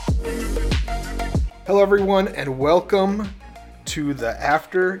Hello, everyone, and welcome to the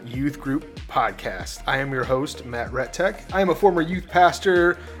After Youth Group podcast. I am your host, Matt Rettek. I am a former youth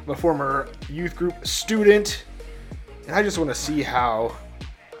pastor, I'm a former youth group student, and I just want to see how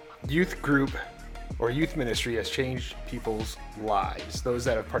youth group or youth ministry has changed people's lives. Those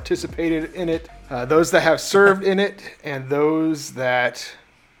that have participated in it, those that have served in it, and those that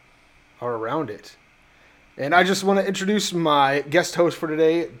are around it. And I just want to introduce my guest host for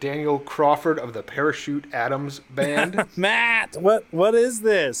today, Daniel Crawford of the Parachute Adams Band. Matt, what is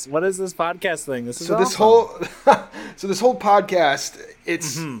this? What is this podcast thing? This is so awesome. This whole podcast,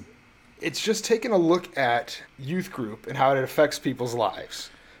 it's just taking a look at youth group and how it affects people's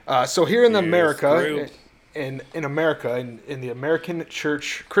lives. So here in America, in the American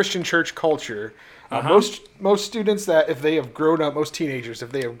church, Christian church culture, most students that if they have grown up, most teenagers,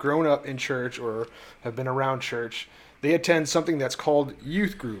 if they have grown up in church or have been around church, they attend something that's called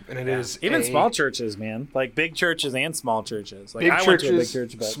youth group, and it is even small churches, man, like big churches and small churches. Like big I churches, went to a big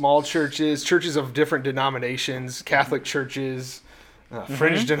church, but... small churches, churches of different denominations, Catholic churches,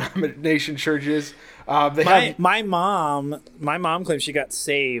 fringe denomination churches. My mom claims she got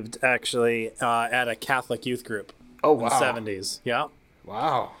saved actually at a Catholic youth group. Oh wow, in the 70s. Yeah.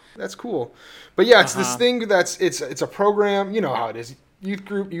 Wow, that's cool. But yeah, it's this thing that's it's a program. You know how it is. Youth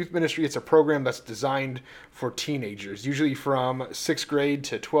group, youth ministry. It's a program that's designed for teenagers, usually from 6th grade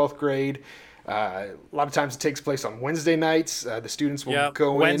to 12th grade. A lot of times it takes place on Wednesday nights. The students will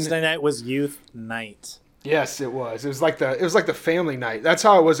go in. Wednesday night was youth night. Yes, it was. It was like the family night. That's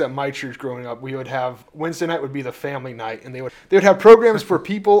how it was at my church growing up. We would have Wednesday night would be the family night, and they would have programs for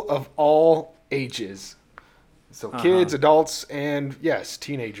people of all ages. So kids, adults, and yes,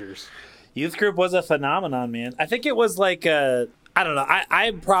 teenagers. Youth group was a phenomenon, man. I think it was like I don't know.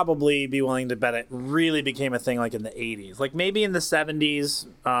 I'd probably be willing to bet it really became a thing like in the 80s. Like maybe in the 70s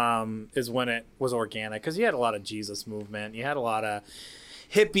is when it was organic, because you had a lot of Jesus movement. You had a lot of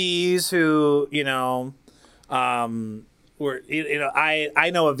hippies who, were, I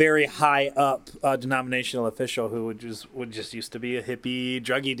know a very high up denominational official who would just used to be a hippie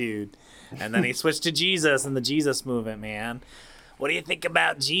druggy dude. And then he switched to Jesus and the Jesus movement, man. What do you think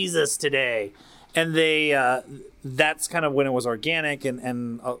about Jesus today? And that's kind of when it was organic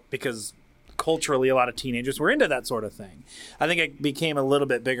and because culturally a lot of teenagers were into that sort of thing. I think it became a little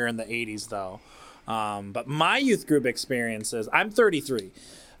bit bigger in the 80s though. But my youth group experiences, I'm 33.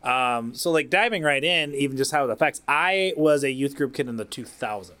 So like diving right in, even just how it affects, I was a youth group kid in the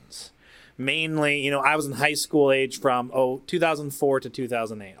 2000s. Mainly, I was in high school age from 2004 to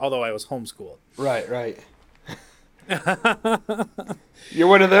 2008, although I was homeschooled. Right. You're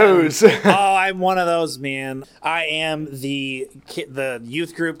one of those. I'm one of those, man. I am the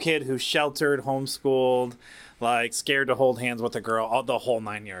youth group kid who's sheltered, homeschooled, like scared to hold hands with a girl, the whole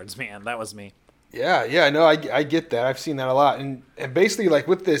 9 yards, man. That was me. Yeah, no, I get that. I've seen that a lot. And basically like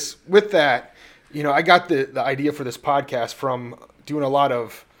with that, I got the idea for this podcast from doing a lot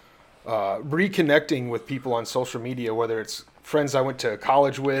of reconnecting with people on social media, whether it's friends I went to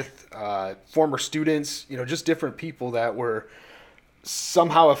college with, former students, just different people that were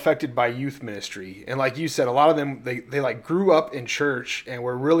somehow affected by youth ministry. And like you said, a lot of them, they like grew up in church and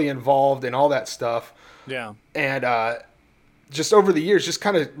were really involved in all that stuff. Yeah. And just over the years, just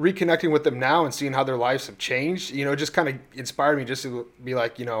kind of reconnecting with them now and seeing how their lives have changed, just kind of inspired me just to be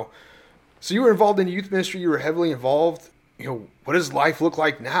like, so you were involved in youth ministry, you were heavily involved, what does life look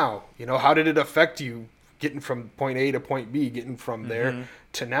like now? How did it affect you getting from point A to point B, getting from there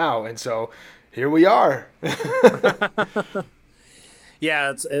to now? And so here we are.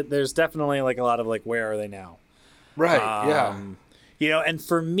 Yeah, there's definitely like a lot of like, where are they now? Right. Yeah. And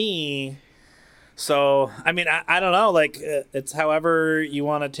for me, so, I mean, I don't know, like it's however you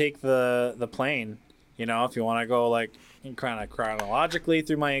want to take the plane, if you want to go like kind of chronologically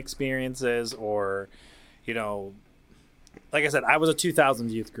through my experiences or, like I said, I was a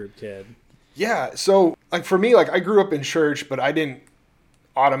 2000 youth group kid. Yeah. So like for me, like I grew up in church, but I didn't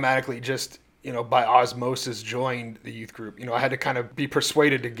automatically just, by osmosis join the youth group. I had to kind of be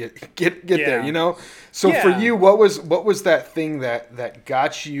persuaded to get there, So for you, what was that thing that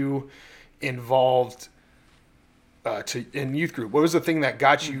got you involved in youth group? What was the thing that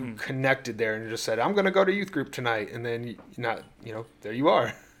got you connected there and just said, I'm going to go to youth group tonight? And then there you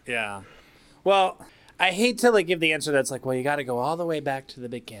are. Yeah. Well, I hate to like give the answer that's like, well, you got to go all the way back to the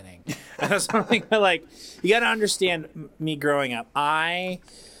beginning. Something like you got to understand me growing up. I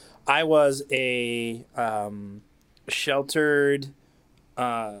was a sheltered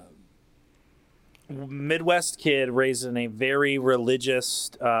Midwest kid raised in a very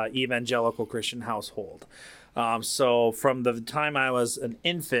religious evangelical Christian household. So from the time I was an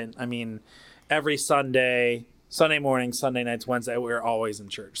infant, I mean, every Sunday morning, Sunday nights, Wednesday, we were always in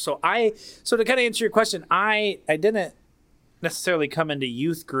church. So to kind of answer your question, I didn't necessarily come into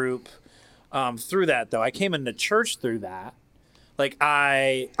youth group through that, though. I came into church through that. Like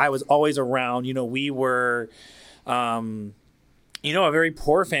I was always around. We were, a very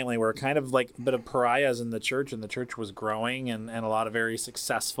poor family. We're kind of like a bit of pariahs in the church, and the church was growing, and a lot of very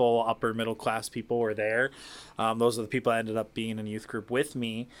successful upper middle class people were there. Those are the people that ended up being in youth group with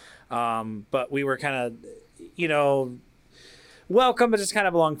me. But we were kind of, welcome, but just kind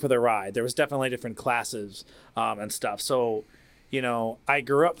of along for the ride. There was definitely different classes and stuff. So, I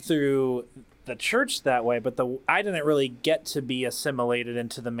grew up through the church that way, but I didn't really get to be assimilated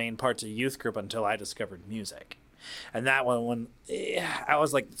into the main parts of youth group until I discovered music. And that one, when I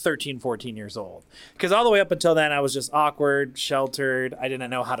was like 13, 14 years old. Because all the way up until then, I was just awkward, sheltered. I didn't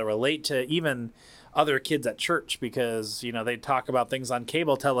know how to relate to even other kids at church because, they'd talk about things on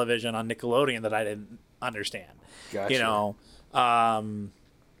cable television on Nickelodeon that I didn't understand. Gotcha.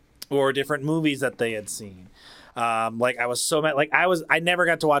 Or different movies that they had seen. Like I was so mad. Like I never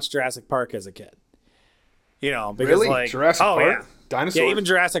got to watch Jurassic Park as a kid. Because really? Like Jurassic Park? Yeah. Dinosaurs? Yeah, even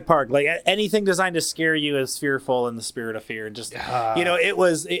Jurassic Park. Like anything designed to scare you is fearful in the spirit of fear. And just my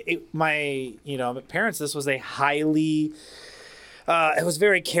parents. This was a highly. It was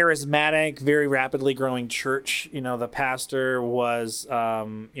very charismatic, very rapidly growing church. The pastor was,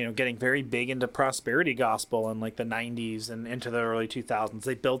 getting very big into prosperity gospel in like the 90s and into the early 2000s.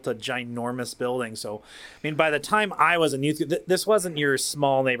 They built a ginormous building. So, by the time I was in youth, this wasn't your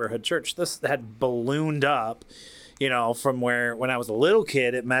small neighborhood church. This had ballooned up, from when I was a little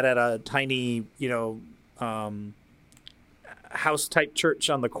kid. It met at a tiny, house type church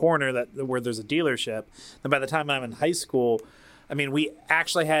on the corner where there's a dealership. And by the time I'm in high school, we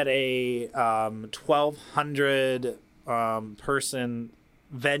actually had a 1,200 person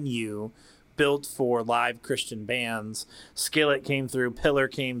venue built for live Christian bands. Skillet came through, Pillar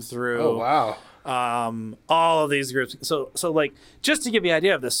came through. Oh, wow. All of these groups. So like, just to give you an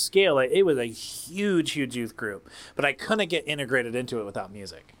idea of the scale, it was a huge, huge youth group. But I couldn't get integrated into it without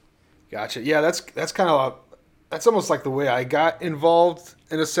music. Gotcha. Yeah, that's kind of that's almost like the way I got involved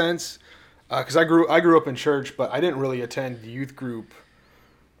in a sense. Because I grew up in church, but I didn't really attend youth group,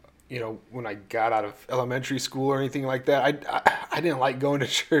 when I got out of elementary school or anything like that. I didn't like going to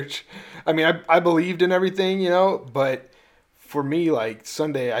church. I believed in everything, but for me, like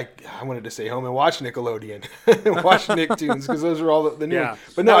Sunday, I wanted to stay home and watch Nickelodeon, and watch Nicktoons, because those were all the new ones.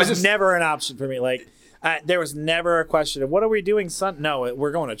 But no, that was never an option for me. Like, there was never a question of what are we doing No,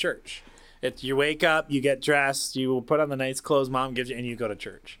 we're going to church. You wake up, you get dressed, you put on the nice clothes mom gives you, and you go to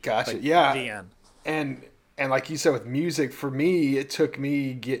church. Gotcha. Like, yeah. The end. And like you said with music, for me, it took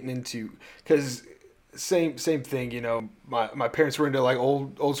me getting into, because same thing. My parents were into like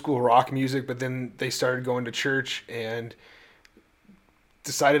old school rock music, but then they started going to church and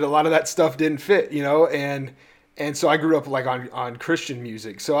decided a lot of that stuff didn't fit. And so I grew up like on Christian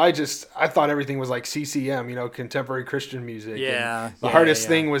music. So I thought everything was like CCM, contemporary Christian music. Yeah. And the hardest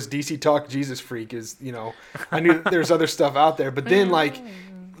thing was DC Talk Jesus Freak I knew there's other stuff out there. But then like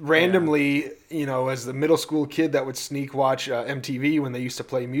randomly, as the middle school kid that would sneak watch MTV when they used to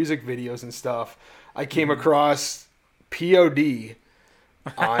play music videos and stuff, I came across POD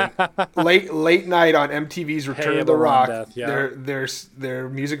on late night on MTV's Return of the Rock. Death, yeah. Their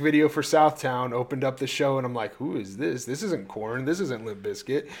music video for Southtown opened up the show, and I'm like, who is this? This isn't Korn. This isn't Limp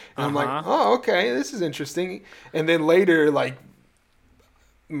Bizkit. And I'm like, oh, okay, this is interesting. And then later, like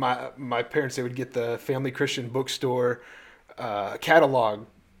my parents, they would get the Family Christian Bookstore catalog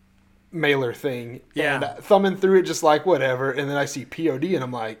mailer thing, and thumbing through it just like whatever. And then I see POD, and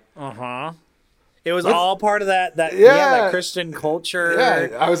I'm like, It was all part of that Christian culture.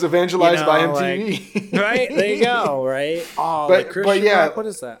 Yeah, I was evangelized by MTV. Like, right? There you go, right? Oh, but yeah, rock, what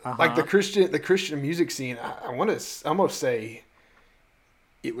is that? Like the Christian music scene, I want to almost say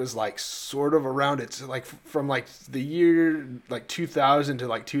it was like sort of around it, so like from like the year like 2000 to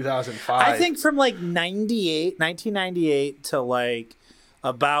like 2005. I think from like 1998 to like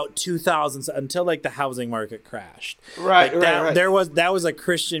about 2000 until like the housing market crashed. Right, like right. That was a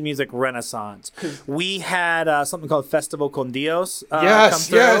Christian music renaissance. We had something called Festival con Dios.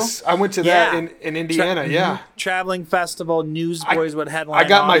 Yes. I went to that in Indiana. Traveling festival. Newsboys would headline. I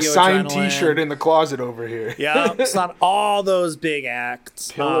got my Audio signed Adrenaline. T-shirt in the closet over here. Yeah, it's on all those big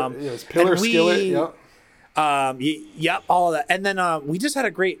acts. Pillar, Skillet. Yep. Yep, all of that. And then we just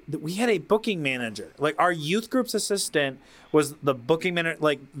had we had a booking manager. Like our youth group's assistant was the booking manager.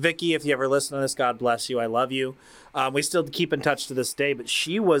 Like Vicky, if you ever listen to this, God bless you. I love you. We still keep in touch to this day, but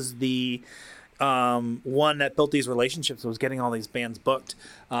she was the one that built these relationships and was getting all these bands booked.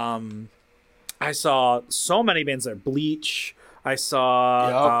 I saw so many bands there. Bleach. I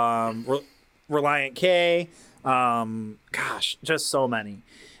saw Reliant K. Gosh, just so many.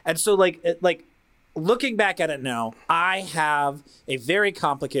 And so like looking back at it now, I have a very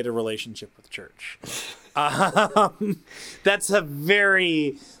complicated relationship with church. That's a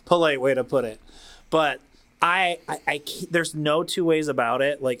very polite way to put it. But I there's no two ways about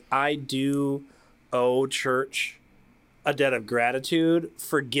it. Like, I do owe church a debt of gratitude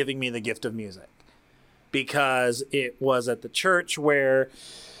for giving me the gift of music, because it was at the church where,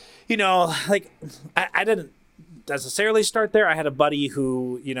 like, I didn't necessarily start there. I had a buddy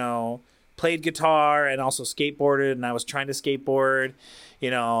who, played guitar and also skateboarded, and I was trying to skateboard,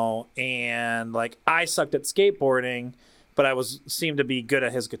 and like, I sucked at skateboarding, but I seemed to be good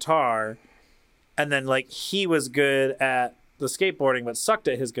at his guitar. And then, like, he was good at the skateboarding but sucked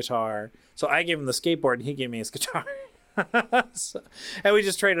at his guitar. So I gave him the skateboard and he gave me his guitar. And we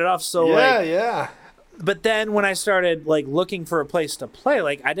just traded off. So yeah. But then when I started, like, looking for a place to play,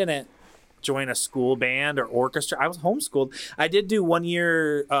 like, I didn't join a school band or orchestra. I was homeschooled. I did do 1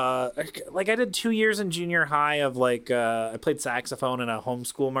 year, like, I did 2 years in junior high of, like, I played saxophone in a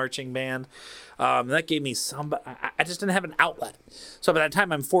homeschool marching band. That gave me I just didn't have an outlet. So by the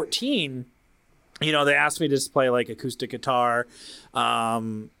time I'm 14, they asked me to just play, like, acoustic guitar.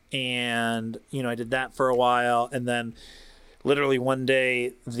 And, I did that for a while. And then literally one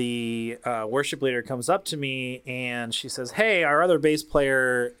day, the worship leader comes up to me and she says, "Hey, our other bass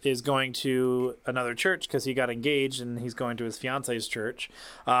player is going to another church because he got engaged and he's going to his fiance's church.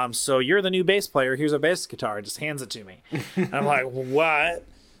 So you're the new bass player. Here's a bass guitar." Just hands it to me. And I'm like, what?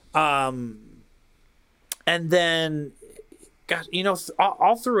 And then, gosh,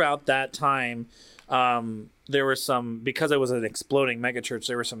 all throughout that time, there were because it was an exploding megachurch,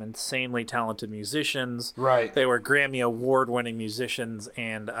 there were some insanely talented musicians. Right. They were Grammy award-winning musicians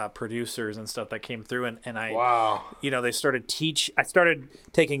and producers and stuff that came through. And I, wow. They started I started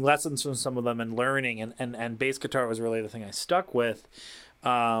taking lessons from some of them and learning, and bass guitar was really the thing I stuck with.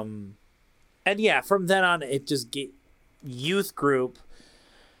 And yeah, from then on, it just youth group.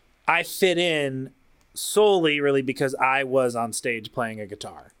 I fit in solely really because I was on stage playing a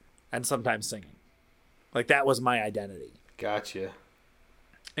guitar and sometimes singing. Like, that was my identity. Gotcha.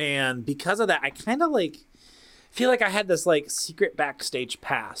 And because of that, I kind of, like, feel like I had this, like, secret backstage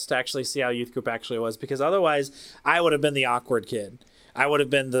pass to actually see how youth group actually was, because otherwise I would have been the awkward kid. I would have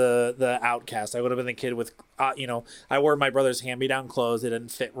been the outcast. I would have been the kid with, I wore my brother's hand-me-down clothes. It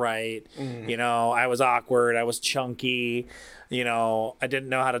didn't fit right. I was awkward. I was chunky. I didn't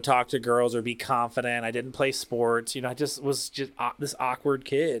know how to talk to girls or be confident. I didn't play sports. I just was this awkward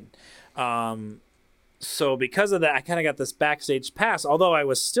kid. So because of that, I kind of got this backstage pass, although I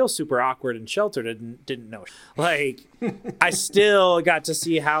was still super awkward and sheltered and didn't know. Like, I still got to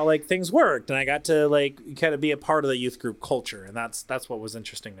see how, like, things worked, and I got to, like, kind of be a part of the youth group culture, and that's what was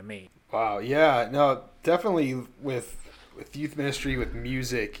interesting to me. Wow, yeah, no, definitely with youth ministry, with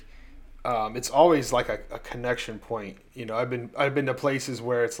music, it's always like a connection point. I've been to places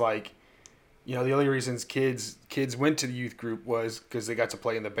where it's like, the only reasons kids went to the youth group was because they got to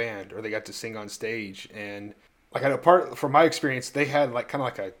play in the band or they got to sing on stage. And like, from my experience, they had like kind of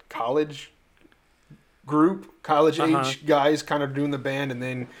like a college group, college age guys kind of doing the band. And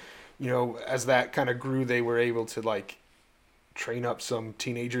then, as that kind of grew, they were able to like train up some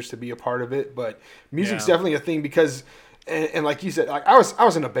teenagers to be a part of it. But music's definitely a thing because, and like you said, like I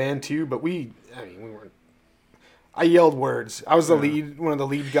was in a band too, but we weren't. I yelled words. I was one of the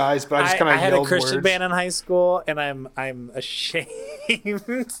lead guys, but I just kind of yelled words. I had a Christian band in high school, and I'm ashamed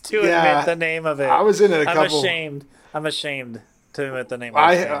to admit the name of it. I was in a couple. I'm ashamed to admit the name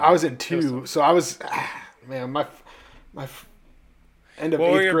of it. I was in two, so I was, man, my end of 8th grade.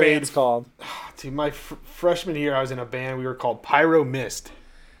 What were your bands called? Dude, my freshman year, I was in a band. We were called Pyro Mist.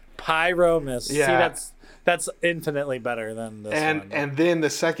 Pyro Mist. Yeah. See, that's infinitely better than this one. And then the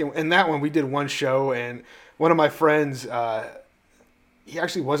second, and that one we did one show, and one of my friends, he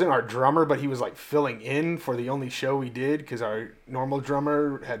actually wasn't our drummer, but he was like filling in for the only show we did because our normal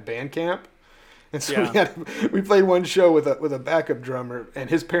drummer had band camp. And so we played one show with a backup drummer, and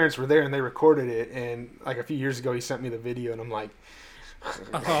his parents were there and they recorded it. And like a few years ago, he sent me the video, and I'm like,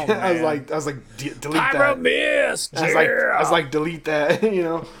 I was like, delete Pyro that. Mist, I was like, delete that,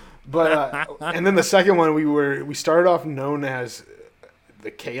 But and then the second one, we started off known as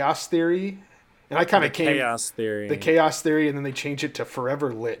the Chaos Theory. And I kind of came the Chaos Theory, and then they changed it to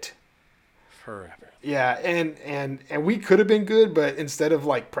Forever Lit. Forever. Yeah, and we could have been good, but instead of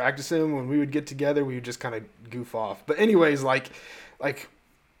like practicing when we would get together, we would just kind of goof off. But anyways, like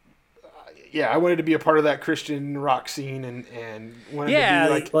I wanted to be a part of that Christian rock scene and wanted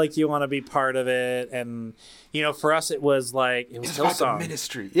to be like you want to be part of it. And, for us, it was Hillsong.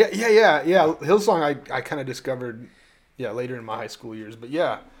 Ministry. Yeah. Hillsong I kind of discovered, later in my high school years. But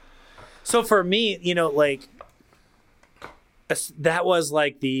yeah. So for me, that was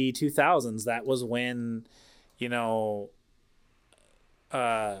like the 2000s. That was when, Hillsong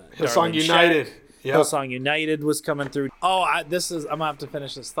United. Yep. Hillsong United was coming through. Oh, I'm gonna have to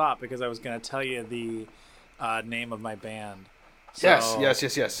finish this thought because I was gonna tell you the name of my band. So,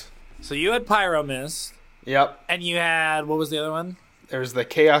 yes. So you had Pyro Mist. Yep. And you had, what was the other one? There was the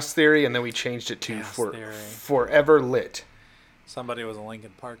Chaos Theory, and then we changed it to Forever Lit. Somebody was a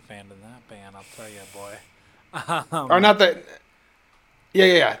Linkin Park fan in that band, I'll tell you, boy. Or not that.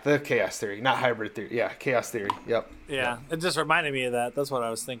 Yeah. The Chaos Theory, not Hybrid Theory. Yeah, Chaos Theory. Yep. Yeah, it just reminded me of that. That's what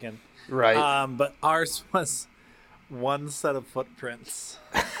I was thinking. Right. But ours was One Set of Footprints.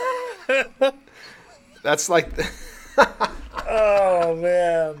 That's like. Oh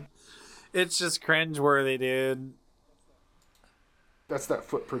man, it's just cringeworthy, dude. That's that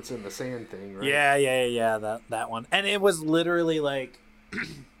Footprints in the Sand thing, right? Yeah. That one, and it was literally like,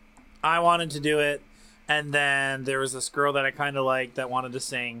 I wanted to do it, and then there was this girl that I kind of liked that wanted to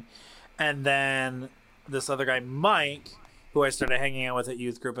sing, and then this other guy, Mike, who I started hanging out with at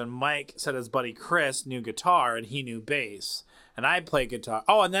youth group, and Mike said his buddy Chris knew guitar and he knew bass, and I played guitar.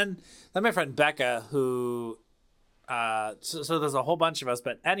 Oh, and then my friend Becca, who, so there's a whole bunch of us,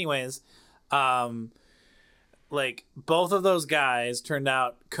 but anyways, like both of those guys turned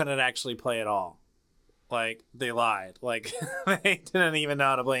out couldn't actually play at all. Like they lied. Like they didn't even know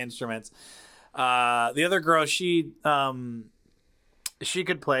how to play instruments. The other girl, she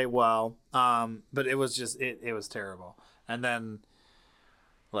could play well, but it was just it was terrible. And then,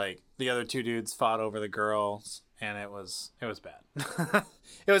 like, the other two dudes fought over the girls, and it was bad.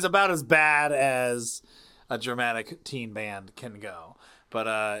 It was about as bad as a dramatic teen band can go. But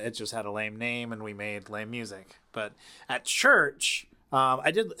it just had a lame name, and we made lame music. But at church,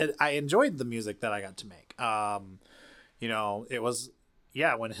 I enjoyed the music that I got to make. It was,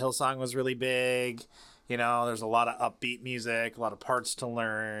 when Hillsong was really big, there's a lot of upbeat music, a lot of parts to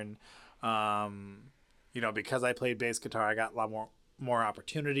learn. Because I played bass guitar, I got a lot more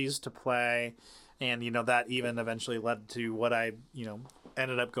opportunities to play. And, that even eventually led to what I,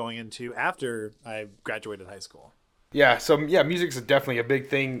 ended up going into after I graduated high school. Yeah. So, music's definitely a big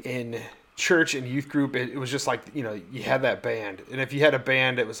thing in church and youth group. It was just like, you had that band. And if you had a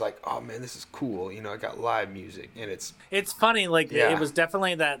band, it was like, oh, man, this is cool. I got live music. And it's funny. Like, It was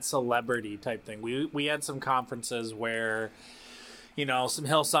definitely that celebrity type thing. We had some conferences where, some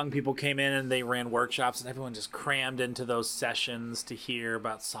Hillsong people came in and they ran workshops, and everyone just crammed into those sessions to hear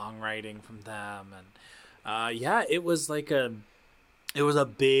about songwriting from them. And it was a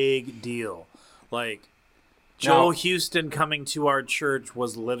big deal. Like Joel Houston coming to our church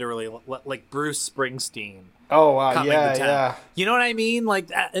was literally like Bruce Springsteen. Oh wow, yeah. You know what I mean? Like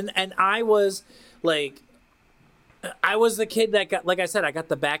that, and I was like, I was the kid that got, like I said, I got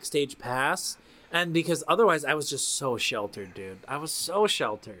the backstage pass. And because otherwise I was just so sheltered, dude. I was so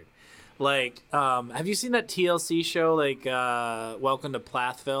sheltered. Like, have you seen that TLC show, like, Welcome to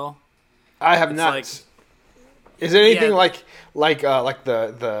Plathville? I have not. Is it anything like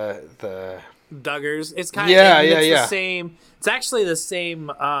the Duggars? It's kind of the same. It's actually the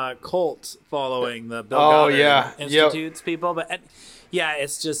same cult following the Bill Goddard Institute's people, but.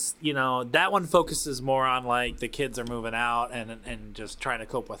 It's just, that one focuses more on, like, the kids are moving out and just trying to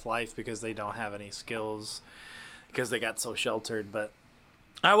cope with life because they don't have any skills because they got so sheltered. But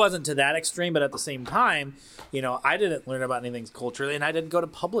I wasn't to that extreme, but at the same time, I didn't learn about anything culturally, and I didn't go to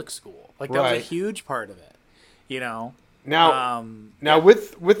public school. Like, that was a huge part of it, Now,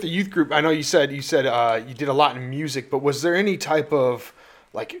 with the youth group, I know you said you did a lot in music, but was there any type of,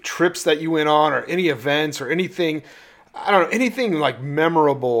 like, trips that you went on or any events or anything... I don't know, anything like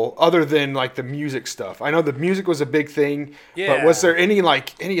memorable other than like the music stuff. I know the music was a big thing, but was there any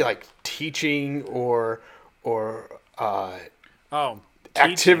teaching or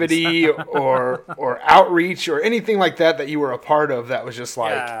activity or outreach or anything like that you were a part of that was just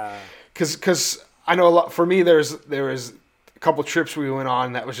like, because I know a lot, for me, there was a couple trips we went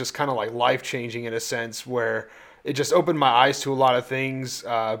on that was just kind of like life-changing in a sense where it just opened my eyes to a lot of things,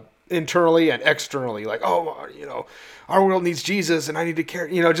 internally and externally, like, our world needs Jesus and I need to care,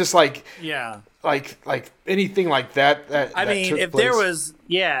 just like, like anything like that. If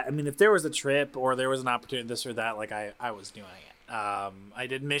there was a trip or there was an opportunity, this or that, like I was doing it. I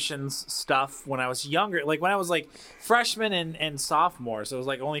did missions stuff when I was younger, like when I was like freshman and sophomore. So it was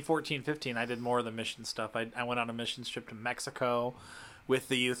like only 14, 15. I did more of the mission stuff. I went on a missions trip to Mexico with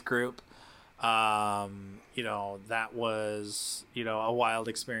the youth group. That was, a wild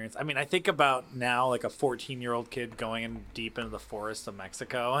experience. I mean, I think about now like a 14-year-old kid going in deep into the forest of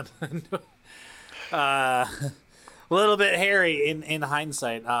Mexico and a little bit hairy in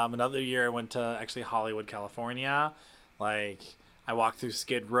hindsight. Another year I went to actually Hollywood, California. Like I walked through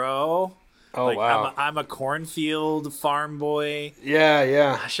Skid Row. Oh, like wow. I'm a cornfield farm boy. Yeah,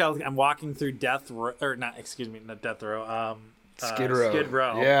 yeah. I'm walking through Death Row, or not, excuse me, not Death Row. Skid Row. Skid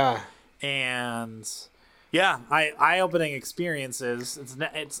Row. Yeah. And yeah, eye-opening experiences.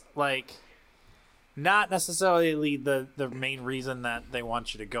 It's like not necessarily the main reason that they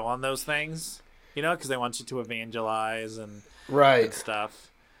want you to go on those things, because they want you to evangelize and stuff.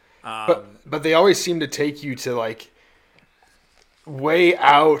 But they always seem to take you to like way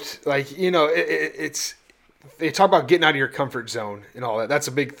out, like it's. They talk about getting out of your comfort zone and all that. That's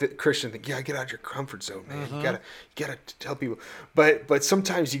a big Christian thing. Yeah, get out of your comfort zone, man. You gotta tell people. But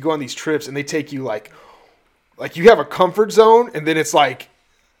sometimes you go on these trips and they take you like you have a comfort zone, and then it's like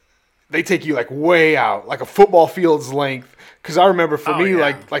they take you like way out, like a football field's length. Because I remember for me,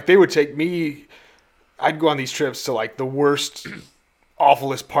 like they would take me. I'd go on these trips to like the worst,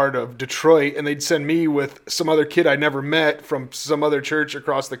 awfulest part of Detroit, and they'd send me with some other kid I never met from some other church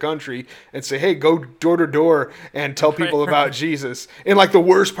across the country and say, hey, go door to door and tell people about Jesus in like the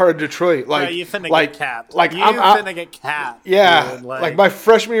worst part of Detroit. Like, you finna like, get capped. Like you finna get capped. Yeah. Dude, like my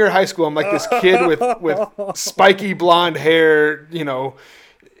freshman year of high school, I'm like this kid with spiky blonde hair,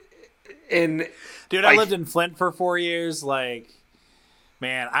 and dude, like, I lived in Flint for 4 years. Like,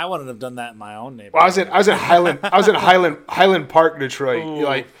 man, I wouldn't have done that in my own neighborhood. Well, I was in Highland Park,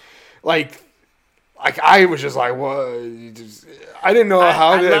 Detroit. Like I was just like, what? I didn't know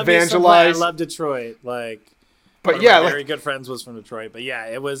how to evangelize. I love Detroit. Like, but one yeah, of my very good friends was from Detroit. But yeah,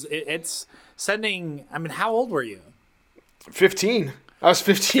 it's sending. I mean, how old were you? 15. I was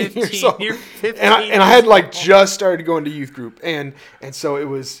 15 years old. You're 15 and I had like just started going to youth group, and so it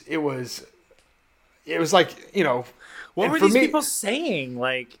was like What were these people saying?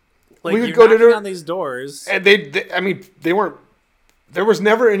 Like we would you're go to on these doors, and they weren't. There was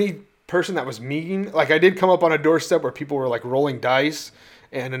never any person that was mean. Like I did come up on a doorstep where people were like rolling dice,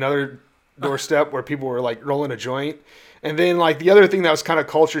 and another doorstep where people were like rolling a joint, and then like the other thing that was kind of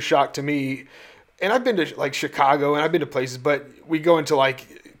culture shock to me. And I've been to like Chicago and I've been to places, but we go into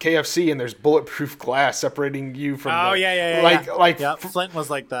like KFC and there's bulletproof glass separating you from. Flint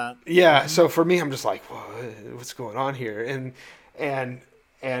was like that. Yeah. Mm-hmm. So for me, I'm just like, what's going on here? And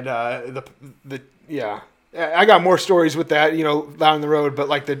I got more stories with that, down the road, but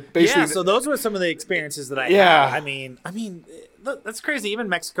like basically. Yeah. So those were some of the experiences that I had. I mean, that's crazy. Even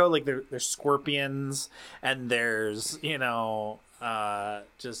Mexico, like there's scorpions and there's,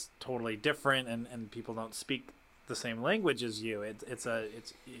 just totally different, and people don't speak the same language as you. It's a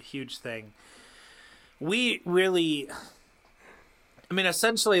huge thing. We really,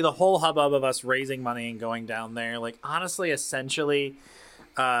 essentially the whole hubbub of us raising money and going down there, like honestly, essentially,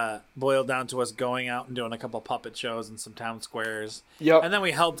 boiled down to us going out and doing a couple puppet shows in some town squares. Yep. And then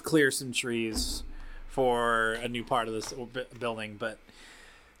we helped clear some trees for a new part of this building. But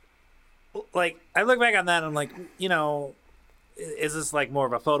like, I look back on that and I'm like, is this like more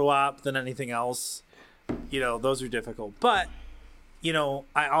of a photo op than anything else? Those are difficult. But,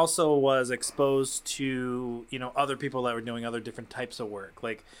 I also was exposed to, other people that were doing other different types of work.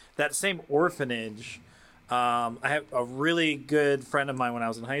 Like that same orphanage. I have a really good friend of mine when I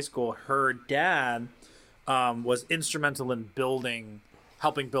was in high school. Her dad was instrumental in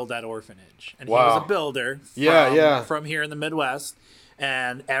helping build that orphanage. And He was a builder from here in the Midwest.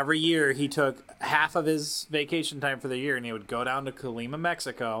 And every year he took half of his vacation time for the year and he would go down to Colima,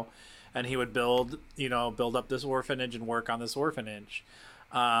 Mexico, and he would build up this orphanage and work on this orphanage.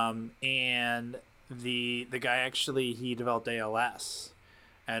 And the guy actually, he developed ALS.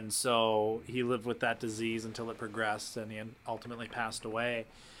 And so he lived with that disease until it progressed and he ultimately passed away.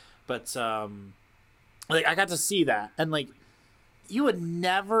 But I got to see that. And like, you would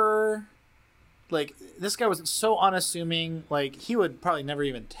never... Like, this guy was so unassuming. Like, he would probably never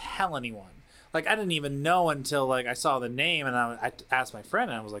even tell anyone. Like, I didn't even know until, like, I saw the name. And I asked my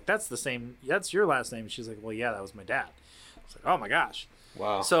friend, and I was like, that's your last name. And she's like, well, yeah, that was my dad. I was like, oh, my gosh.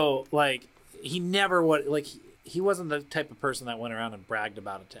 Wow. So, like, he never would, like, he wasn't the type of person that went around and bragged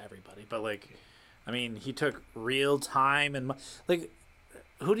about it to everybody. But, like, he took real time. And, like,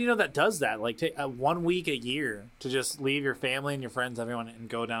 who do you know that does that? Like, take 1 week a year to just leave your family and your friends, everyone, and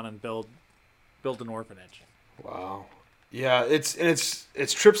go down and build an orphanage. Wow. Yeah, it's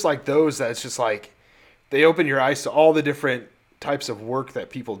trips like those that it's just like they open your eyes to all the different types of work that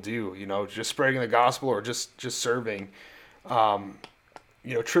people do, just spreading the gospel or just serving.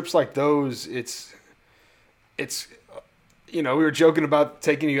 trips like those, it's we were joking about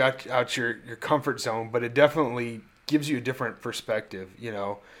taking you out your comfort zone, but it definitely gives you a different perspective,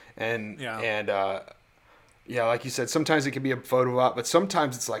 and like you said, sometimes it can be a photo op, but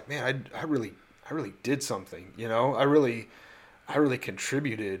sometimes it's like, man, I really did something, I really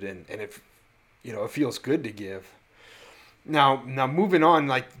contributed, and it feels good to give. Now moving on,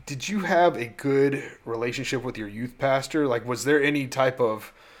 like, did you have a good relationship with your youth pastor? Like, was there any type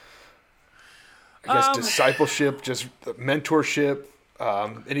of, I guess, discipleship, just mentorship,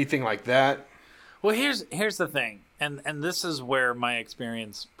 anything like that? Well, here's the thing, and this is where my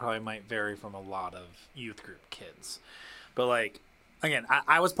experience probably might vary from a lot of youth group kids. But, like, again,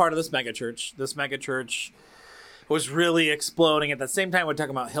 I was part of this mega church. This mega church was really exploding. At the same time, we're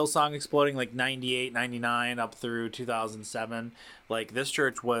talking about Hillsong exploding, like 98, 99, up through 2007. Like, this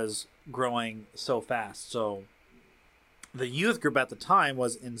church was growing so fast. So the youth group at the time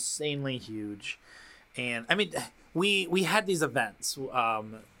was insanely huge. And, I mean, we had these events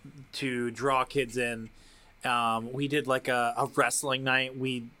to draw kids in. We did, like, a wrestling night.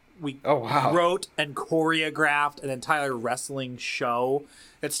 We wrote and choreographed an entire wrestling show.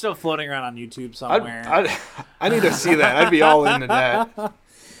 It's still floating around on YouTube somewhere. I need to see that. I'd be all into that.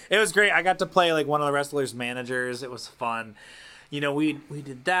 It was great. I got to play like one of the wrestlers' managers. It was fun. We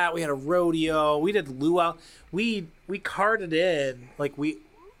did that. We had a rodeo. We did luau. We carted in, like we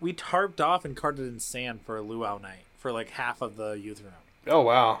tarped off and carted in sand for a luau night for like half of the youth room. Oh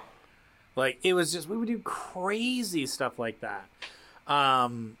wow! Like, it was just, we would do crazy stuff like that.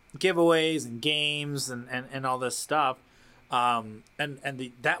 Giveaways and games and all this stuff.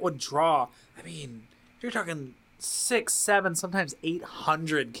 That would draw, I mean, you're talking 6, 7, sometimes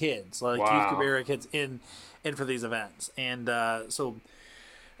 800 kids, like wow. youth group area kids in for these events. And so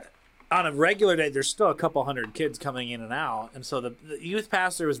on a regular day, there's still a couple hundred kids coming in and out. And so the youth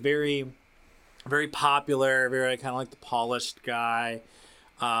pastor was very, very popular, very kind of like the polished guy.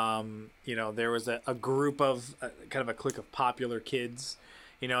 There was a group of kind of a clique of popular kids,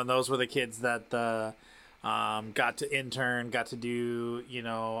 and those were the kids that got to intern, got to do,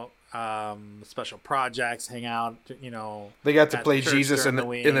 special projects, hang out, They got to play Jesus in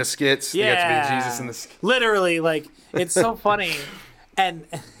the skits. Yeah. They got to be Jesus in the skits. Literally, like, it's so funny. And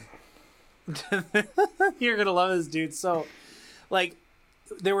you're going to love this, dude. So, like,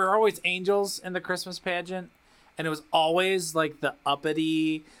 there were always angels in the Christmas pageant. And it was always, like, the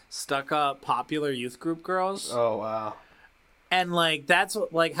uppity, stuck-up, popular youth group girls. Oh, wow. And, like, that's,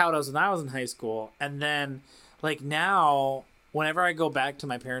 like, how it was when I was in high school. And then, like, now, whenever I go back to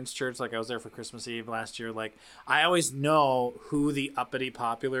my parents' church, like, I was there for Christmas Eve last year, like, I always know who the uppity,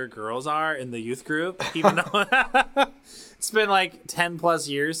 popular girls are in the youth group, even though it's been, like, 10-plus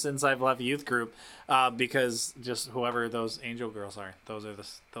years since I've left youth group, because just whoever those angel girls are, those are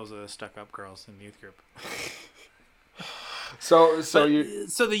the stuck-up girls in the youth group. So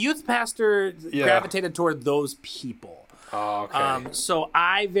the youth pastor gravitated toward those people. Oh, okay. So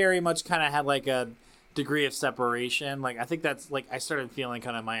I very much kind of had like a degree of separation. Like, I think that's like, I started feeling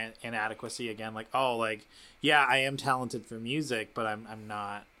kind of my inadequacy again. Like, oh, like, yeah, I am talented for music, but I'm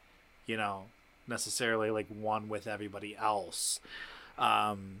not, necessarily like one with everybody else.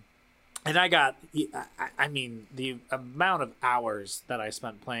 And I mean, the amount of hours that I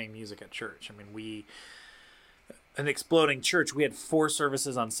spent playing music at church. I mean, an exploding church, we had 4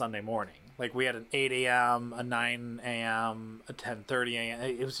 services on Sunday morning. Like, we had an 8 a.m., a 9 a.m., a 10:30 a.m.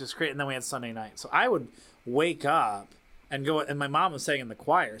 It was just great. And then we had Sunday night. So I would wake up and go, and my mom was sang in the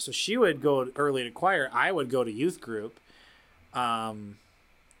choir. So she would go early to choir. I would go to youth group. It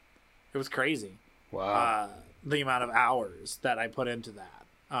was crazy. Wow. The amount of hours that I put into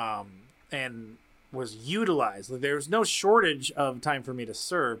that. And was utilized. Like, there was no shortage of time for me to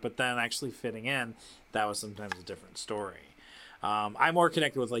serve, but then actually fitting in, that was sometimes a different story. I'm more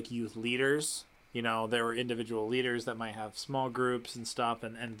connected with, like, youth leaders. There were individual leaders that might have small groups and stuff,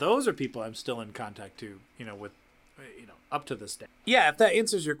 and those are people I'm still in contact to, with, up to this day. Yeah, if that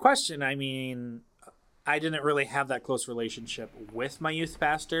answers your question, I mean, I didn't really have that close relationship with my youth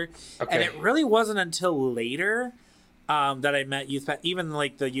pastor, okay. And it really wasn't until later that I met even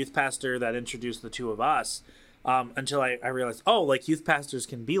like the youth pastor that introduced the two of us, until I realized, oh, like, youth pastors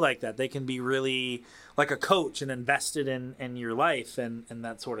can be like that. They can be really like a coach and invested in your life and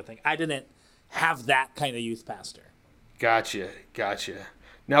that sort of thing. I didn't have that kind of youth pastor. Gotcha.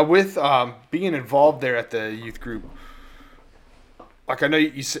 Now, with being involved there at the youth group, like, I know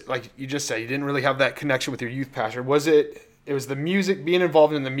you said, like you just said, you didn't really have that connection with your youth pastor. It was the music, being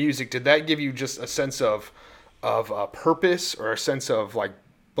involved in the music, did that give you just a sense of purpose, or a sense of, like,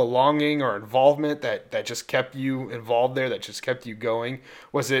 belonging or involvement that just kept you involved there, that just kept you going?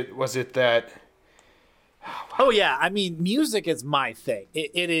 Was it that? Oh yeah, I mean, music is my thing.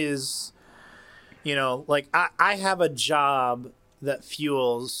 It is, like I have a job that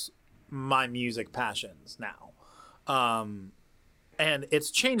fuels my music passions now. And it's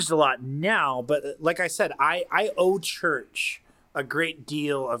changed a lot now, but like I said, I owe church a great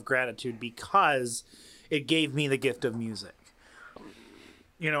deal of gratitude because it gave me the gift of music.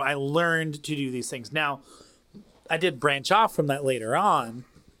 I learned to do these things. Now, I did branch off from that later on.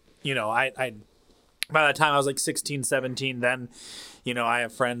 I by the time I was like 16, 17, then, I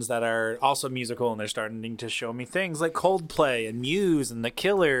have friends that are also musical and they're starting to show me things like Coldplay and Muse and The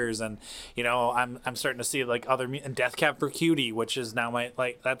Killers. And, I'm starting to see like and Death Cab for Cutie, which is now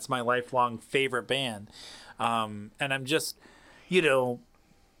that's my lifelong favorite band. And I'm just,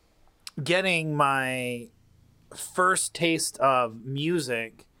 getting my first taste of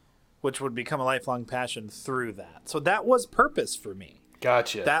music, which would become a lifelong passion through that. So that was purpose for me.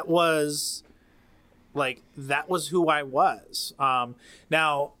 Gotcha. That was who I was.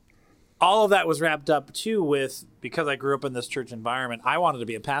 Now, all of that was wrapped up too with, because I grew up in this church environment, I wanted to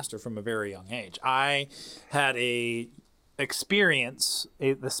be a pastor from a very young age. I had the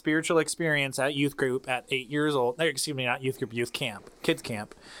spiritual experience at youth group at 8 years old. Excuse me, not youth group, youth camp, kids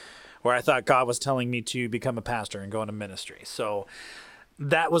camp, where I thought God was telling me to become a pastor and go into ministry. So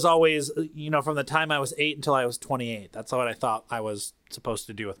that was always, from the time I was 8 until I was 28. That's what I thought I was supposed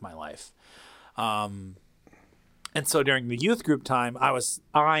to do with my life. And so during the youth group time, I was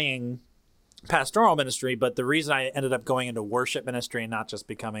eyeing pastoral ministry, but the reason I ended up going into worship ministry and not just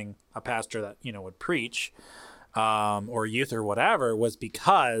becoming a pastor that, would preach, or youth or whatever, was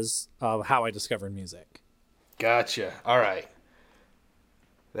because of how I discovered music. Gotcha. All right.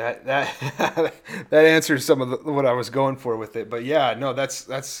 That that answers some of what I was going for with it. But yeah, no, that's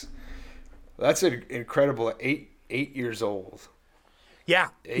an incredible 8 years old. Yeah.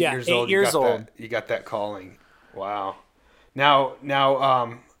 8 years old. 8 years old. You got that calling. Wow. Now,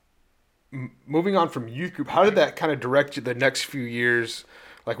 moving on from youth group, how did that kind of direct you the next few years?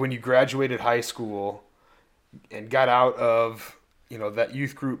 Like when you graduated high school and got out of, that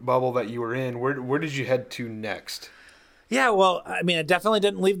youth group bubble that you were in, where did you head to next? Yeah, well, I mean, I definitely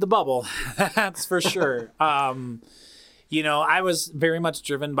didn't leave the bubble. That's for sure. I was very much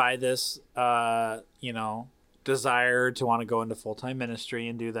driven by this, desire to want to go into full-time ministry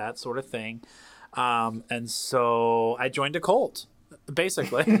and do that sort of thing. And so I joined a cult,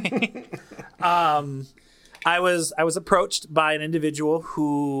 basically. I was approached by an individual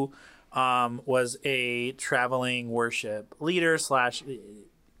who was a traveling worship leader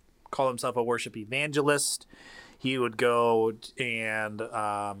 / call himself a worship evangelist. He would go and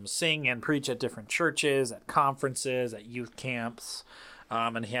sing and preach at different churches, at conferences, at youth camps.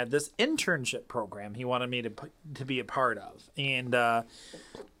 And he had this internship program he wanted me to be a part of. And,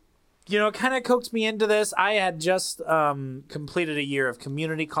 it kind of coaxed me into this. I had just completed a year of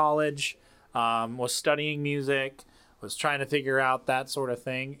community college, was studying music, was trying to figure out that sort of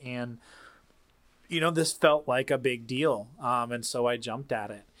thing. And, this felt like a big deal. And so I jumped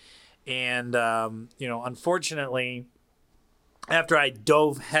at it. And, unfortunately, after I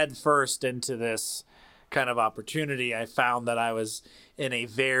dove headfirst into this kind of opportunity, I found that I was in a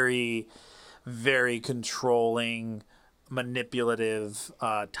very, very controlling, manipulative,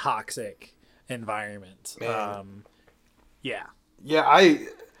 toxic environment. Yeah. Yeah,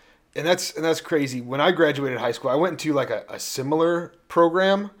 and that's crazy. When I graduated high school, I went into like a similar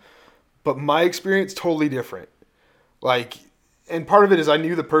program, but my experience totally different. Like, and part of it is I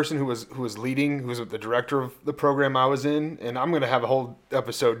knew the person who was leading, who was the director of the program I was in, and I'm going to have a whole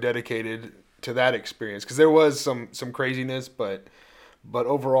episode dedicated to that experience because there was some craziness, but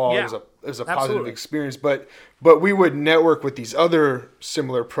overall it was a positive experience. But we would network with these other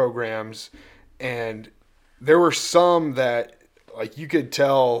similar programs, and there were some that like you could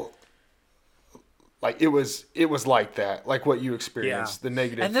tell like it was like that, like what you experienced, the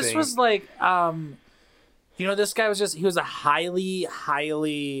negative and this thing. was like this guy he was a highly,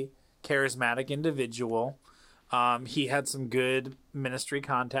 highly charismatic individual. He had some good ministry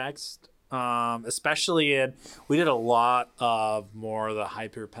contacts, especially we did a lot of more of the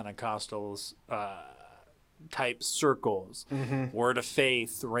hyper Pentecostals type circles, Word of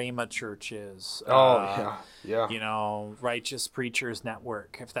Faith, Rhema churches. Righteous Preachers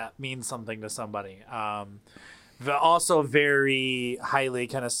Network, if that means something to somebody. But also very highly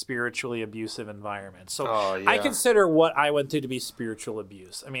kind of spiritually abusive environment. So I consider what I went through to be spiritual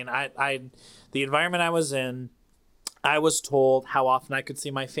abuse. I mean, the environment I was in, I was told how often I could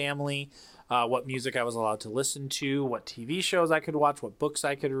see my family, what music I was allowed to listen to, what TV shows I could watch, what books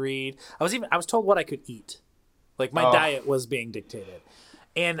I could read. I was told what I could eat. Like my diet was being dictated.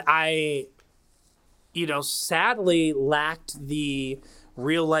 And I, sadly lacked the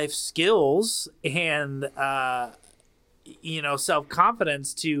real life skills and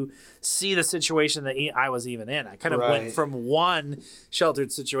self-confidence to see the situation that I was even in. I kind of went from one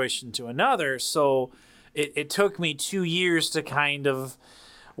sheltered situation to another. So it took me 2 years to kind of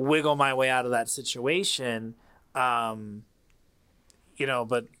wiggle my way out of that situation. But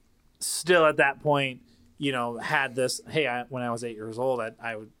still at that point, had this, hey, when I was 8 years old,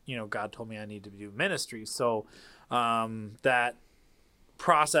 I would, God told me I need to do ministry. So that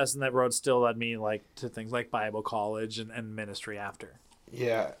process and that road still led me to things like Bible college and ministry after.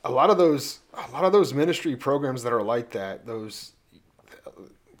 Yeah, a lot of those ministry programs that are like that,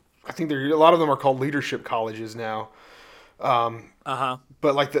 I think a lot of them are called leadership colleges now.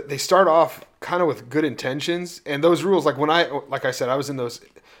 But they start off kind of with good intentions, and those rules, like I said, I was in those.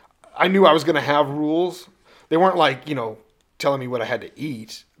 I knew I was going to have rules. They weren't telling me what I had to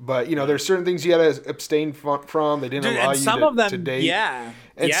eat, but there's certain things you had to abstain from. They didn't allow you to date. Yeah.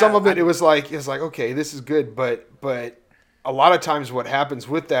 And some of it was like okay, this is good, but a lot of times what happens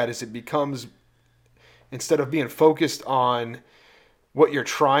with that is it becomes, instead of being focused on what you're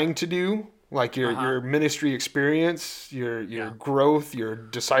trying to do, like your ministry experience, your growth, your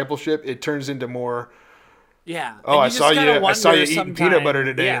discipleship, it turns into more. Yeah. Oh, I saw you eating peanut butter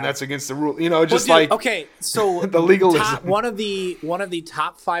today, and that's against the rule. Okay. So the legalism. One of the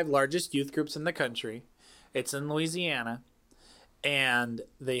top 5 largest youth groups in the country. It's in Louisiana, and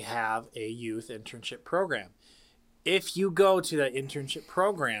they have a youth internship program. If you go to that internship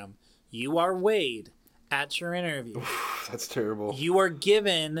program, you are weighed at your interview. Oof, that's terrible. You are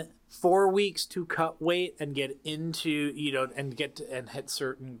given 4 weeks to cut weight and get into, and hit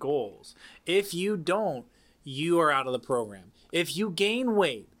certain goals. If you don't, you are out of the program. If you gain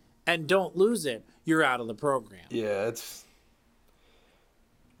weight and don't lose it, you're out of the program. Yeah, it's.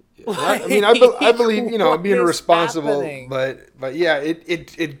 Yeah. I believe being responsible, happening? but yeah,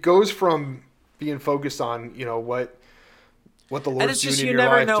 it goes from being focused on what the Lord's doing in your life. You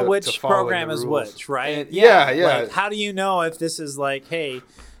never know which program is which, right? And, yeah. Like, how do you know if this is hey,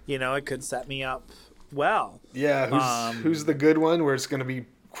 it could set me up well? Yeah, who's the good one where it's going to be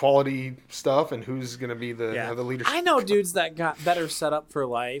quality stuff, and who's going to be the the leadership? I know dudes that got better set up for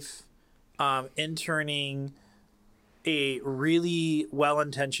life, interning a really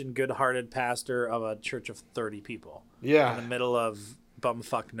well-intentioned, good-hearted pastor of a church of 30 people. Yeah, in the middle of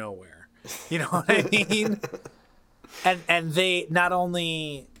bumfuck nowhere. You know what I mean? And they not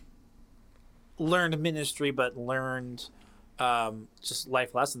only learned ministry, but learned just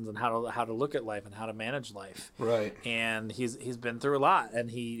life lessons and how to look at life and how to manage life. Right. And he's been through a lot, and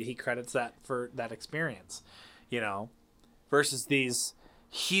he credits that for that experience, versus these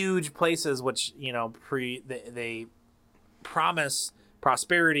huge places which they promise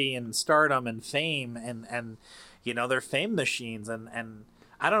prosperity and stardom and fame and they're fame machines and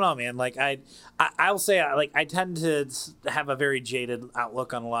I don't know, man. I'll say I tend to have a very jaded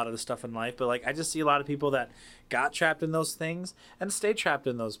outlook on a lot of the stuff in life, but I just see a lot of people that got trapped in those things and stay trapped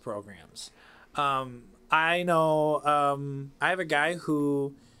in those programs. I know I have a guy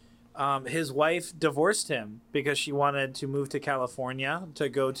who his wife divorced him because she wanted to move to California to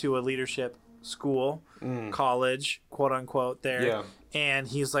go to a leadership school, college, quote unquote, there. Yeah. And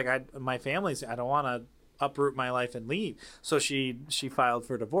he's like, I don't want to uproot my life and leave. So she filed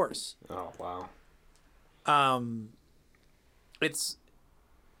for divorce. Oh, wow. It's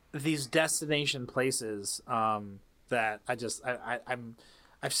these destination places that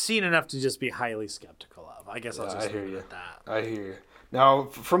I've seen enough to just be highly skeptical of. I guess I'll just leave it at that. I hear you. Now,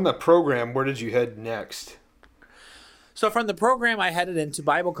 from the program, where did you head next? So from the program, I headed into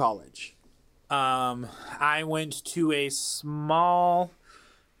Bible college. I went to a small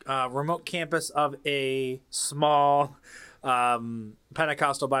remote campus of a small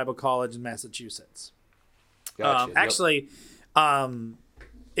Pentecostal Bible college in Massachusetts. Gotcha. Actually,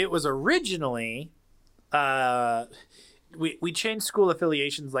 it was originally we changed school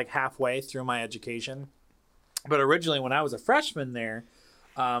affiliations halfway through my education, but originally when I was a freshman there,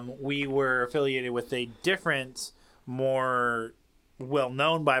 we were affiliated with a different, more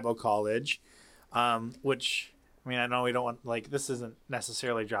well-known Bible college, which, I know we don't want, this isn't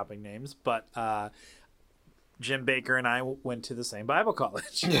necessarily dropping names, but Jim Baker and I went to the same Bible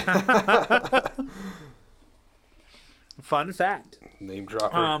college. Fun fact. Name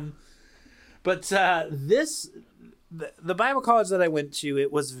dropper. But the Bible college that I went to,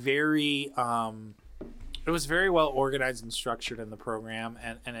 it was very, it it was very well organized and structured in the program,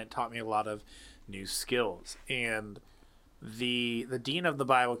 and it taught me a lot of new skills. And the dean of the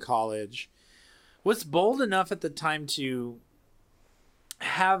Bible college was bold enough at the time to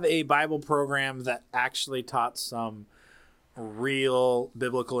have a Bible program that actually taught some real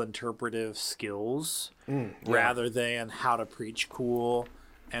biblical interpretive skills rather than how to preach cool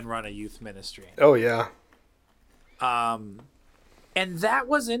and run a youth ministry. Oh, yeah. And that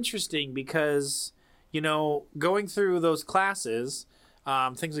was interesting because, going through those classes,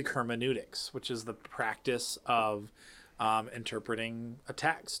 things like hermeneutics, which is the practice of interpreting a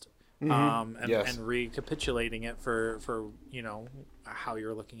text and recapitulating it for how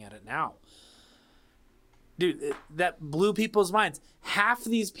you're looking at it now. Dude, that blew people's minds. Half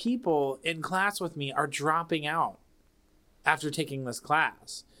of these people in class with me are dropping out after taking this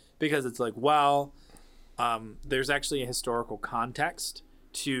class because it's like, well, there's actually a historical context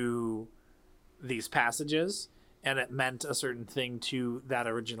to these passages, and it meant a certain thing to that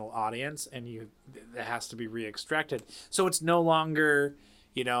original audience, and it has to be re-extracted. So it's no longer,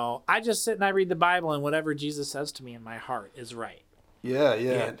 I just sit and I read the Bible, and whatever Jesus says to me in my heart is right. Yeah.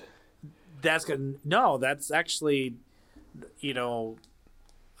 And that's good. No, that's actually,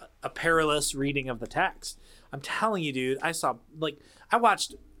 a perilous reading of the text. I'm telling you, dude, I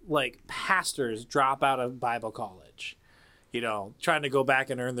watched pastors drop out of Bible college, trying to go back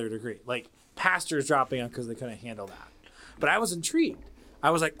and earn their degree. Like pastors dropping out because they couldn't handle that. But I was intrigued. I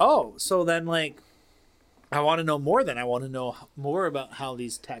was like, oh, so then I want to know more then. I want to know more about how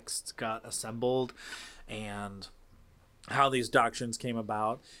these texts got assembled and how these doctrines came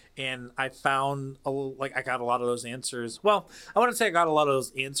about. And I found I got a lot of those answers. Well, I wouldn't say I got a lot of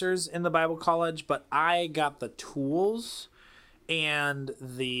those answers in the Bible college, but I got the tools and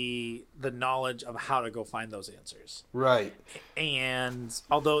the knowledge of how to go find those answers. Right. And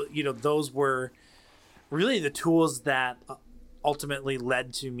although, those were really the tools that ultimately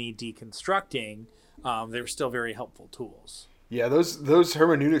led to me deconstructing, they were still very helpful tools. Yeah, those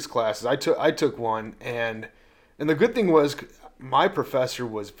hermeneutics classes, I took one, and the good thing was my professor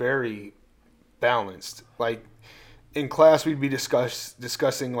was very balanced. Like in class, we'd be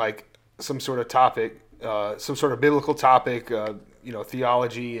discussing like some sort of topic, some sort of biblical topic,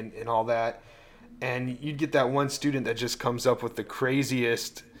 theology and all that. And you'd get that one student that just comes up with the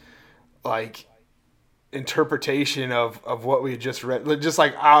craziest, interpretation of what we had just read, just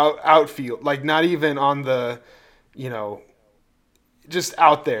outfield, not even on the, just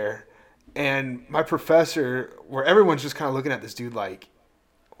out there. And my professor, where everyone's just kind of looking at this dude like,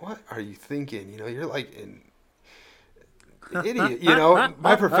 what are you thinking? You're like an idiot.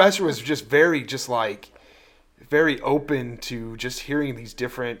 My professor was just very open to just hearing these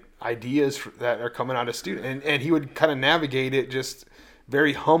different ideas that are coming out of students. And he would kind of navigate it just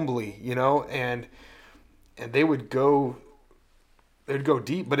very humbly, and they'd go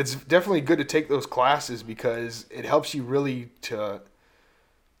deep. But it's definitely good to take those classes because it helps you really to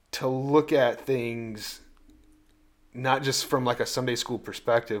look at things not just from a Sunday school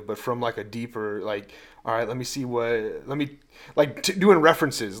perspective, but from a deeper, all right, let me see doing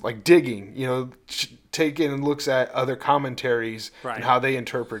references, digging, taking looks at other commentaries and how they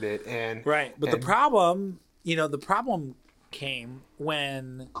interpret it. But the problem came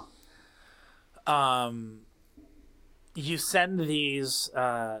when you send these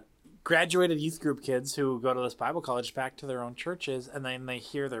graduated youth group kids who go to this Bible college back to their own churches, and then they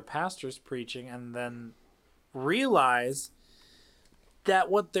hear their pastors preaching and then realize that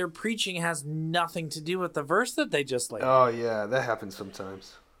what they're preaching has nothing to do with the verse that they just laid. Oh yeah, that happens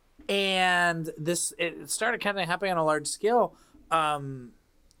sometimes. And it started kind of happening on a large scale.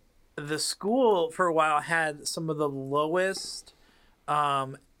 The school for a while had some of the lowest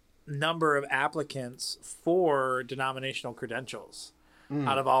number of applicants for denominational credentials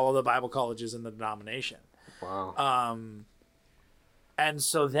out of all of the Bible colleges in the denomination. Wow. And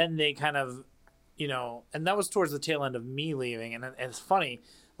so then they kind of, and that was towards the tail end of me leaving. And it's funny,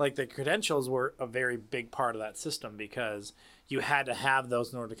 the credentials were a very big part of that system because you had to have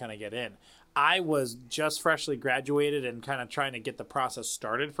those in order to kind of get in. I was just freshly graduated and kind of trying to get the process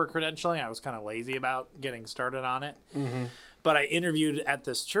started for credentialing. I was kind of lazy about getting started on it. Mm-hmm. But I interviewed at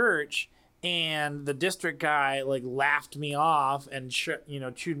this church, and the district guy laughed me off and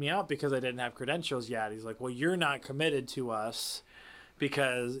chewed me out because I didn't have credentials yet. He's like, "Well, you're not committed to us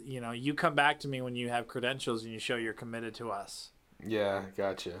because you come back to me when you have credentials and you show you're committed to us." Yeah,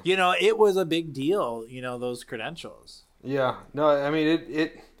 gotcha. It was a big deal. Those credentials. Yeah, no, I mean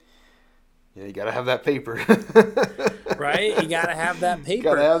it. Yeah, you gotta have that paper. Right, you gotta have that paper.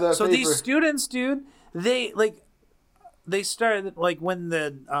 Gotta have that so paper. These students, dude, they they started, like, when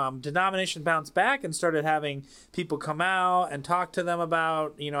the denomination bounced back and started having people come out and talk to them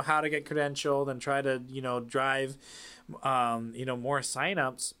about, how to get credentialed and try to, drive, more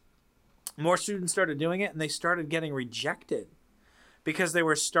signups, more students started doing it, and they started getting rejected because they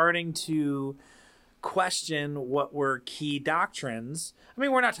were starting to question what were key doctrines. I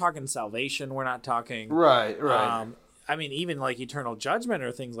mean, we're not talking salvation. We're not talking... Right. I mean, even, like, eternal judgment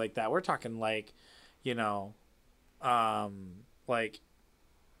or things like that. We're talking, like, like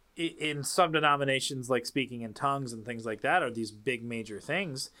in some denominations, like speaking in tongues and things like that are these big major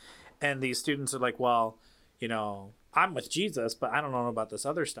things. And these students are like, well, I'm with Jesus, but I don't know about this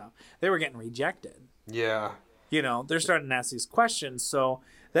other stuff. They were getting rejected. Yeah. They're starting to ask these questions. So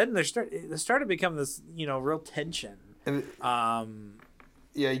then there started to become this, real tension. And,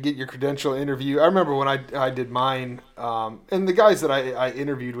 you get your credential interview. I remember when I did mine, and the guys that I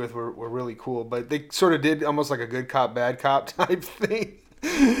interviewed with were really cool, but they sort of did almost like a good cop, bad cop type thing.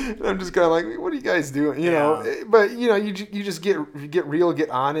 And I'm just kind of like, what are you guys doing? You know, but you just get real, get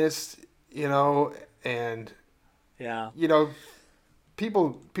honest, and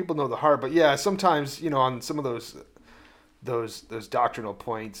people know the heart. But yeah, sometimes on some of those doctrinal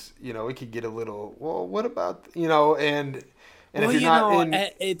points, it could get a little, well, what about and well, if you're not in,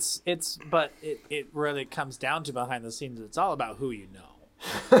 it really comes down to behind the scenes. It's all about who you know.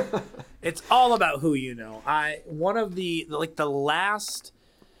 It's all about who you know. One of the last,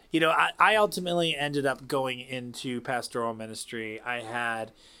 I ultimately ended up going into pastoral ministry. I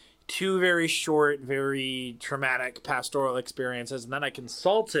had 2 very short, very traumatic pastoral experiences, and then I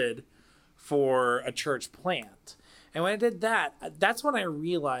consulted for a church plant. And when I did that, that's when I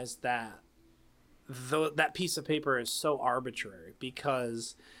realized that that piece of paper is so arbitrary,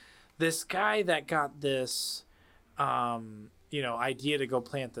 because this guy that got this, idea to go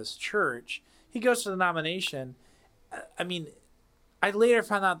plant this church, he goes to the denomination. I mean, I later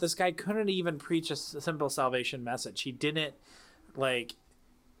found out this guy couldn't even preach a simple salvation message. He didn't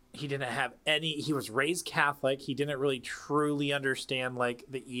have any, he was raised Catholic. He didn't really truly understand like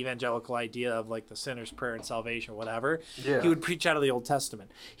the evangelical idea of like the sinner's prayer and salvation or whatever. Yeah. He would preach out of the Old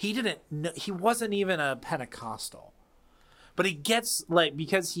Testament. He wasn't even a Pentecostal, but he gets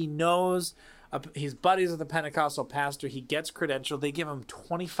because he knows he's buddies with the Pentecostal pastor. He gets credentialed. They give him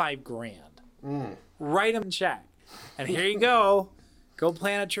 $25,000, write him a check. And here you go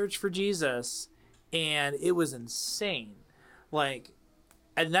plant a church for Jesus. And it was insane.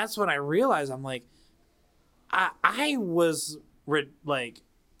 And that's when I realized, I'm like, I was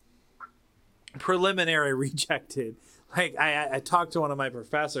preliminary rejected. I talked to one of my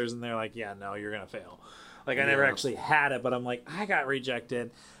professors and they're like, yeah, no, you're going to fail. I never actually had it, but I'm like, I got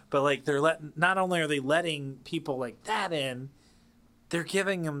rejected. But not only are they letting people like that in, they're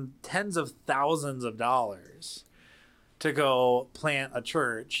giving them tens of thousands of dollars to go plant a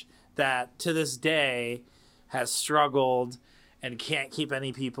church that to this day has struggled and can't keep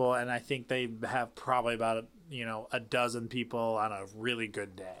any people, and I think they have probably about a dozen people on a really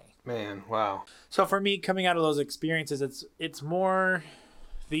good day. Man, wow. So for me, coming out of those experiences, it's more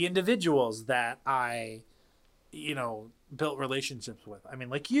the individuals that I, built relationships with. I mean,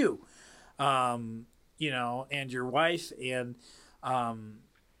 like you, and your wife, and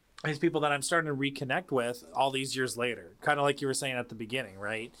these people that I'm starting to reconnect with all these years later, kind of like you were saying at the beginning,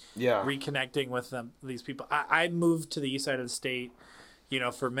 right? Yeah. Reconnecting with them, these people. I moved to the east side of the state,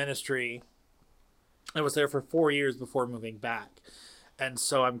 for ministry. I was there for 4 years before moving back. And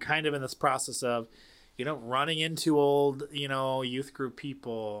so I'm kind of in this process of, running into old, youth group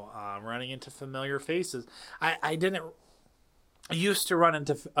people, running into familiar faces. I didn't used to run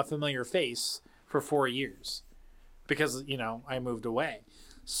into a familiar face for 4 years because, I moved away.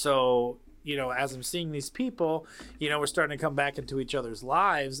 So, as I'm seeing these people, we're starting to come back into each other's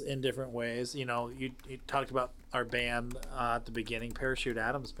lives in different ways. You talked about our band at the beginning, Parachute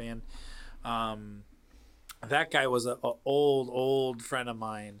Adams Band. That guy was an old friend of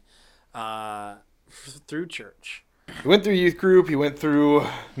mine through church. You went through youth group. You went through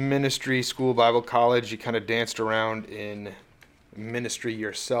ministry, school, Bible college. You kind of danced around in ministry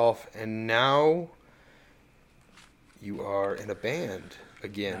yourself. And now you are in a band.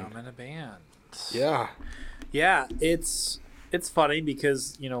 Again. Now I'm in a band. Yeah, it's funny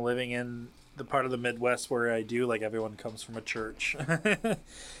because living in the part of the Midwest where I do, everyone comes from a church.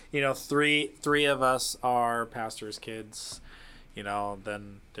 Three of us are pastors' kids.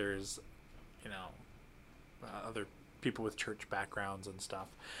 Then there's other people with church backgrounds and stuff.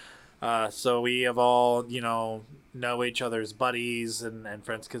 So we have all know each other's buddies and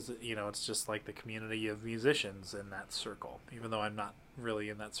friends because it's just like the community of musicians in that circle, even though I'm not really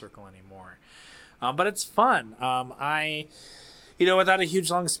in that circle anymore. But it's fun. Without a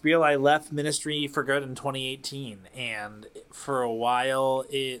huge long spiel, I left ministry for good in 2018, and for a while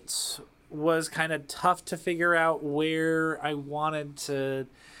it was kind of tough to figure out where I wanted to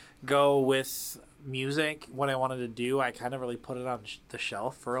go with music, what I wanted to do. I kind of really put it on the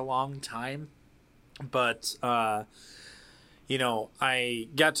shelf for a long time, but I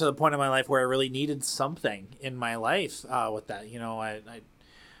got to the point in my life where I really needed something in my life with that.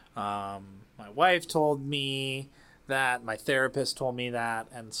 My wife told me that, my therapist told me that,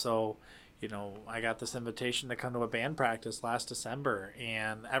 and so I got this invitation to come to a band practice last December,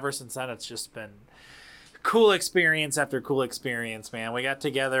 and ever since then it's just been cool experience after cool experience, man. We got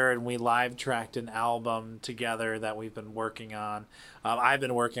together and we live tracked an album together that we've been working on. I've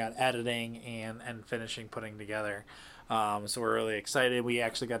been working on editing and finishing putting together. So we're really excited. We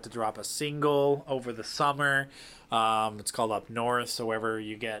actually got to drop a single over the summer. It's called Up North. So wherever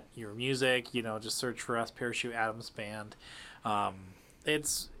you get your music, just search for us, Parachute Adams Band.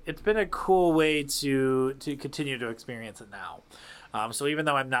 It's been a cool way to continue to experience it now. So even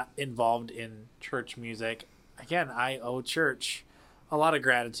though I'm not involved in church music, again, I owe church a lot of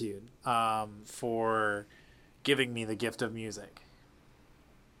gratitude for giving me the gift of music.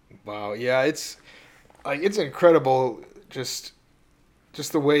 Wow, yeah, it's incredible, just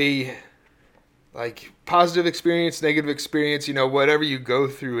the way, like, positive experience, negative experience, whatever you go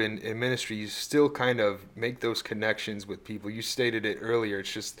through in ministry, you still kind of make those connections with people. You stated it earlier.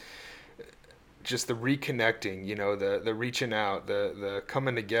 It's just the reconnecting, the reaching out, the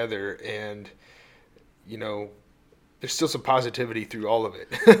coming together, and there's still some positivity through all of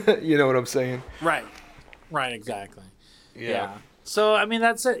it. You know what I'm saying? Right, exactly. Yeah. So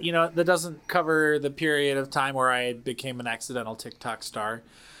that's it. That doesn't cover the period of time where I became an accidental TikTok star.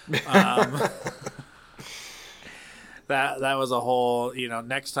 That was a whole,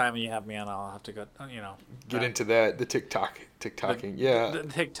 next time you have me on, I'll have to go, get into that, the TikToking. The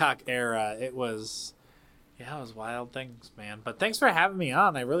TikTok era. It was wild things, man. But thanks for having me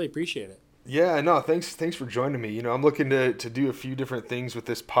on. I really appreciate it. Yeah, no, thanks for joining me. I'm looking to do a few different things with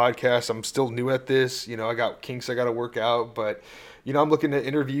this podcast. I'm still new at this. I got kinks I got to work out, but I'm looking to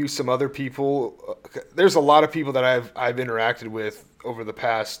interview some other people. There's a lot of people that I've interacted with over the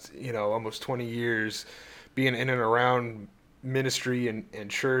past, almost 20 years, being in and around ministry and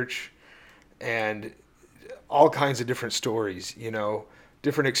church, and all kinds of different stories,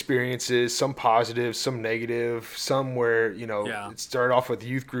 different experiences, some positive, some negative, some where, it started off with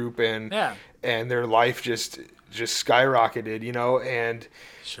youth group and their life just skyrocketed, and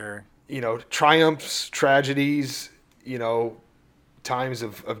sure, triumphs, tragedies, times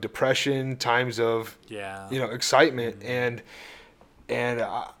of depression, times of, excitement. Mm-hmm. And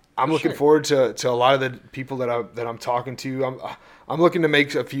I'm looking forward to a lot of the people that I'm talking to. I'm looking to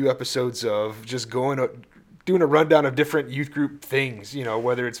make a few episodes of just doing a rundown of different youth group things,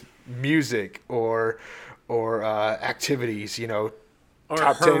 whether it's music or activities, or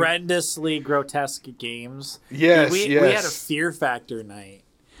top horrendously 10 grotesque games. Yes, we had a Fear Factor night.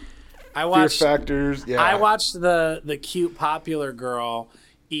 I watched Fear Factors. Yeah, I watched the cute popular girl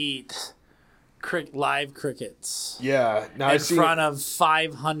eat live crickets. Yeah, in front of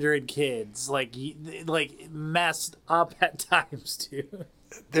 500 kids, like messed up at times too.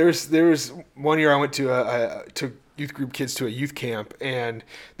 There's one year I went to took youth group kids to a youth camp, and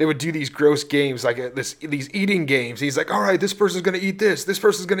they would do these gross games like these eating games. He's like, all right, this person's gonna eat this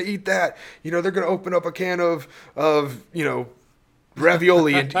person's gonna eat that. They're gonna open up a can of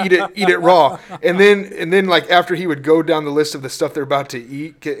ravioli and eat it raw, and then like after he would go down the list of the stuff they're about to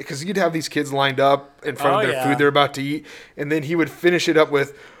eat, because you'd have these kids lined up in front of their food they're about to eat, and then he would finish it up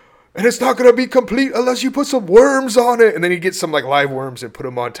with, and it's not going to be complete unless you put some worms on it, and then he'd get some like live worms and put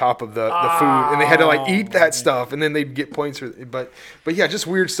them on top of the food, and they had to like eat that stuff, and then they'd get points for it. But yeah, just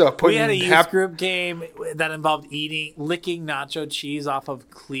weird stuff. We had a youth group game that involved licking nacho cheese off of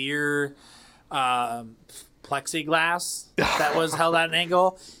clear plexiglass that was held at an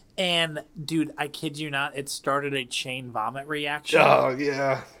angle, and dude, I kid you not, it started a chain vomit reaction. Oh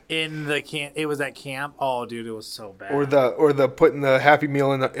yeah. In the camp, it was at camp. Oh, dude, it was so bad. Or the putting the Happy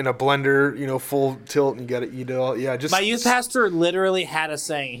Meal in a blender, full tilt, and you got to eat it all. Yeah, just my youth pastor literally had a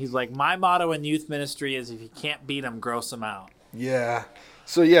saying. He's like, my motto in youth ministry is, if you can't beat them, gross them out. Yeah.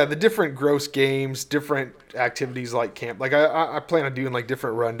 So yeah, the different gross games, different activities like camp. Like I plan on doing like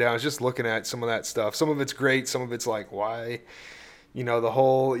different rundowns, just looking at some of that stuff. Some of it's great, some of it's like, why? The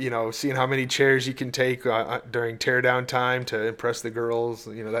whole, seeing how many chairs you can take during teardown time to impress the girls,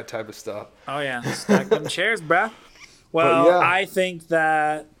 that type of stuff. Oh yeah, stack them chairs, bruh. Well, yeah. I think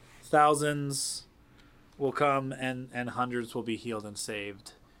that thousands will come and hundreds will be healed and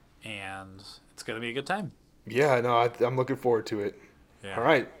saved, and it's going to be a good time. Yeah, no, I'm looking forward to it. Yeah. All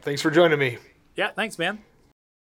right. Thanks for joining me. Yeah, thanks, man.